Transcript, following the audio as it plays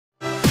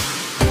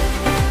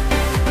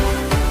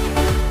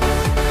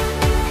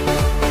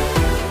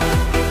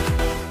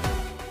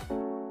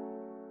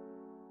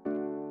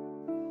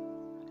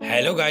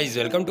Hello guys,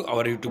 welcome to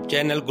our YouTube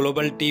channel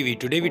Global TV.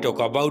 Today we talk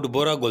about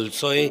Buğra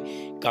Gulsöy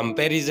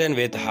comparison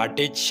with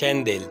Hatice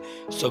Şendil.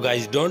 So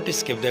guys, don't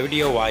skip the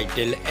video, watch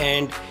till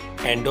end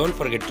and don't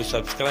forget to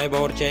subscribe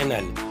our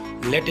channel.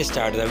 Let's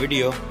start the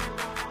video.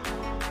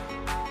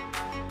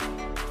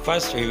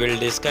 First we will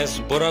discuss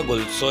Buğra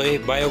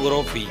Gülsoy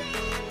biography.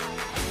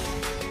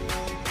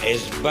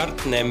 His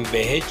birth name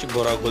Behiç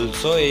Buğra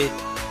Gulsöy.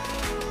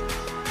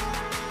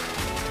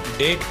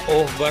 Date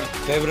of birth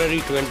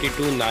February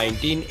 22,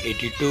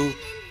 1982.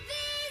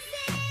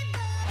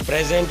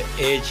 Present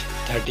age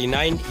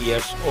 39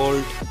 years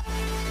old.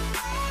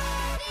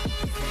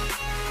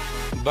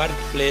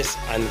 Birthplace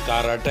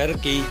Ankara,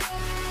 Turkey.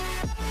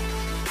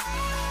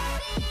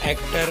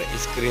 Actor,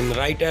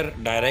 screenwriter,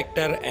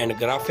 director and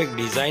graphic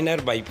designer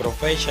by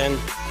profession.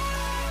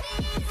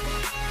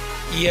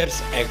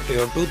 Years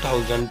active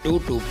 2002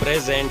 to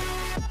present.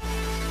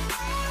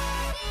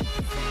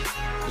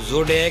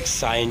 Zodiac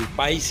sign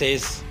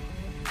Pisces.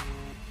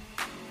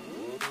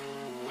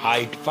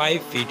 Height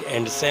 5 feet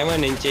and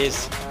 7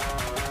 inches.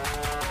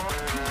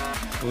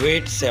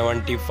 Weight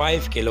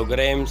 75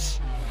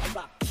 kilograms.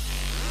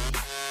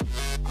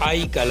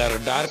 Eye color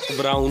dark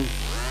brown.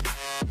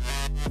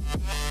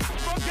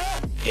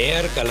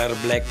 Hair color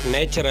black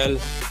natural.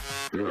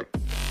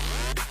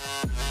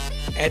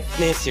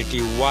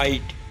 Ethnicity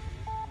white.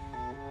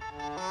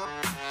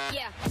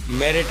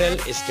 Marital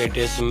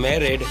status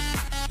married.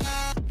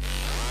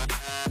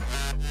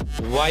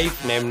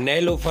 Wife named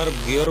Nelufar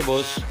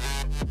Gürbüz.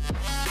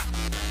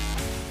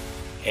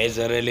 Has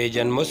a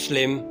religion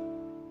Muslim.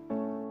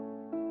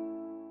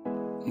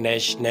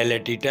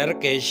 Nationality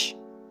Turkish.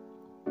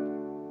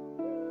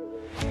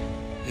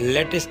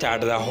 Let's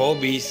start the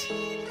hobbies.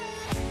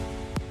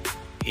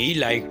 He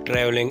likes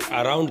traveling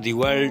around the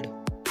world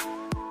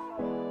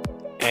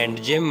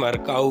and gym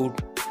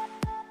workout.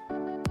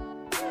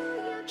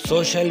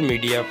 Social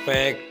media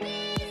fact.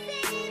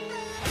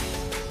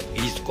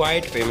 He is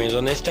quite famous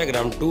on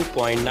Instagram,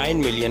 2.9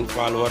 million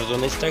followers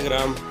on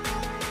Instagram.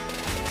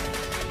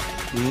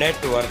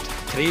 Net worth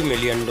 $3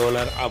 million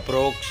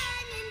approx.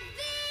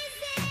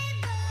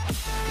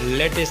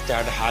 Let's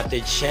start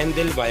Hatice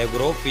Şendil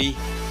biography.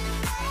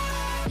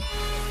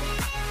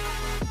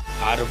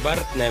 Her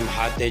birth name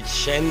Hatice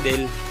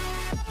Şendil.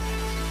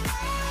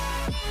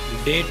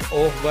 Date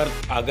of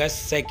birth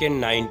August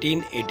 2nd,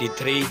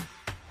 1983.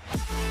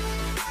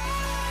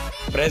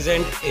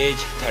 Present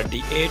age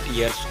 38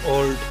 years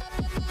old.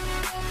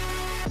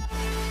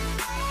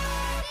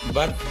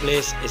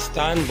 Birthplace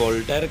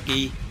Istanbul,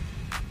 Turkey.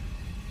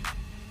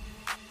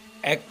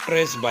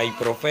 Actress by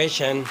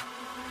profession.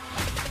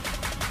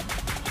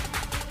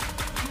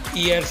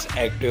 Years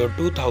active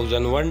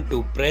 2001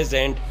 to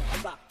present.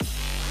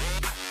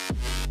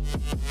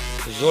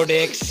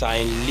 Zodiac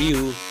sign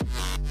Leo.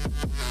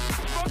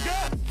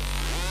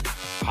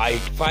 Height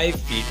 5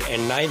 feet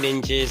and 9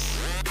 inches.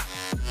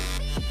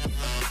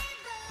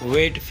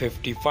 Weight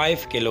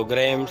 55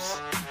 kilograms.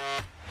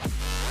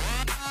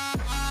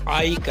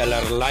 Eye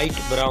color light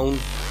brown.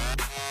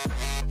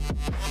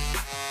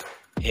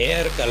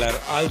 Hair color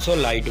also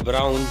light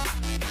brown.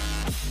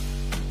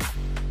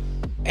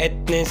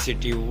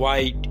 Ethnicity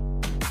white.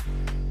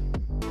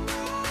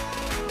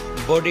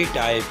 Body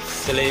type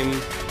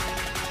slim.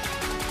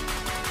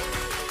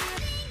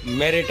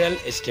 Marital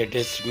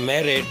status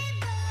married.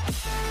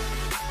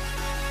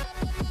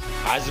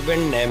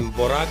 Husband name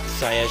Buğra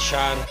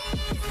Şağyaşar.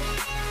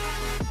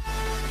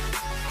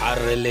 Her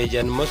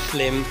religion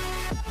Muslim.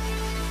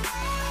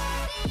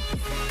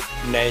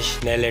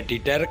 Nationality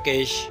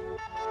Turkish.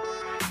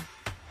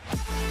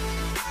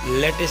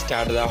 Let's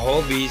start the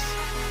hobbies.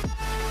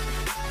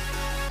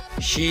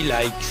 She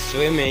likes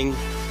swimming.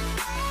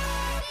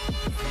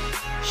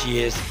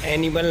 She is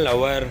animal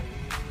lover.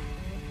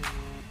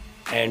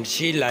 And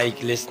she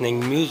likes listening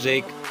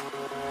music.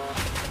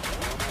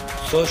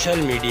 Social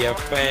media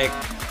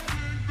fact.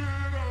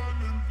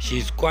 She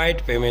is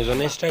quite famous on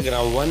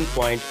Instagram,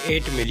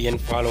 1.8 million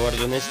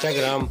followers on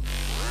Instagram.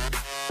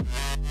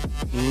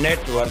 Net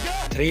worth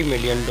 $3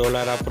 million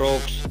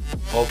approx.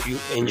 Hope you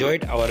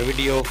enjoyed our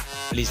video.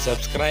 Please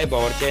subscribe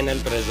our channel,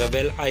 press the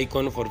bell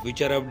icon for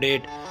future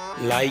update.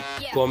 Like,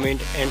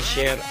 comment and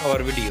share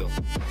our video.